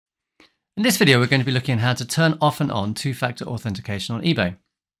In this video, we're going to be looking at how to turn off and on two-factor authentication on eBay.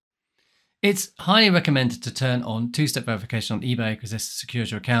 It's highly recommended to turn on two-step verification on eBay because this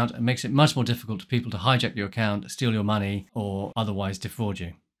secures your account and makes it much more difficult for people to hijack your account, steal your money, or otherwise defraud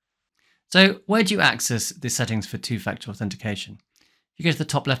you. So where do you access the settings for two-factor authentication? If you go to the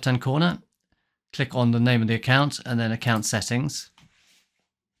top left-hand corner, click on the name of the account and then account settings,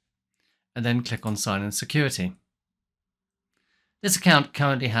 and then click on sign in security. This account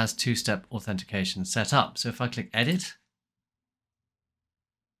currently has two-step authentication set up. So if I click edit,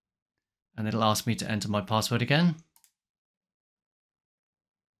 and it'll ask me to enter my password again.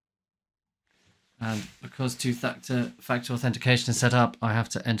 And because two-factor authentication is set up, I have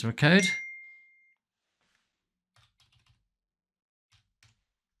to enter a code.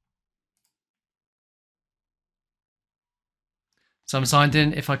 So I'm signed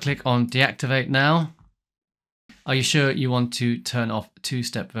in. If I click on deactivate now, are you sure you want to turn off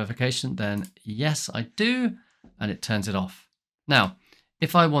two-step verification? Then yes, I do. And it turns it off. Now,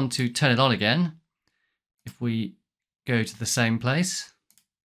 if I want to turn it on again, if we go to the same place,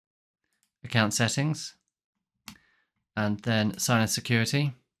 account settings, and then sign in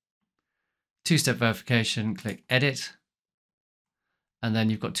security, two-step verification, click edit. And then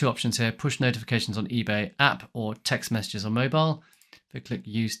you've got two options here, push notifications on eBay app or text messages on mobile. If I click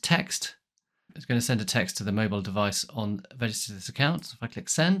use text, it's going to send a text to the mobile device on register this account. So if I click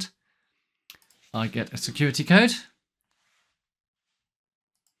send, I get a security code.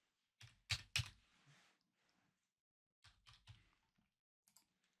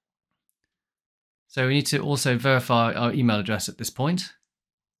 So we need to also verify our email address at this point.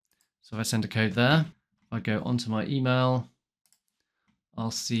 So if I send a code there, if I go onto my email,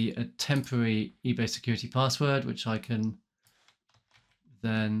 I'll see a temporary eBay security password, which I can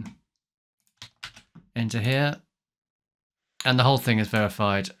then enter here. And the whole thing is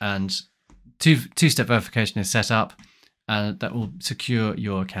verified and two-step verification is set up, and that will secure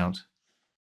your account.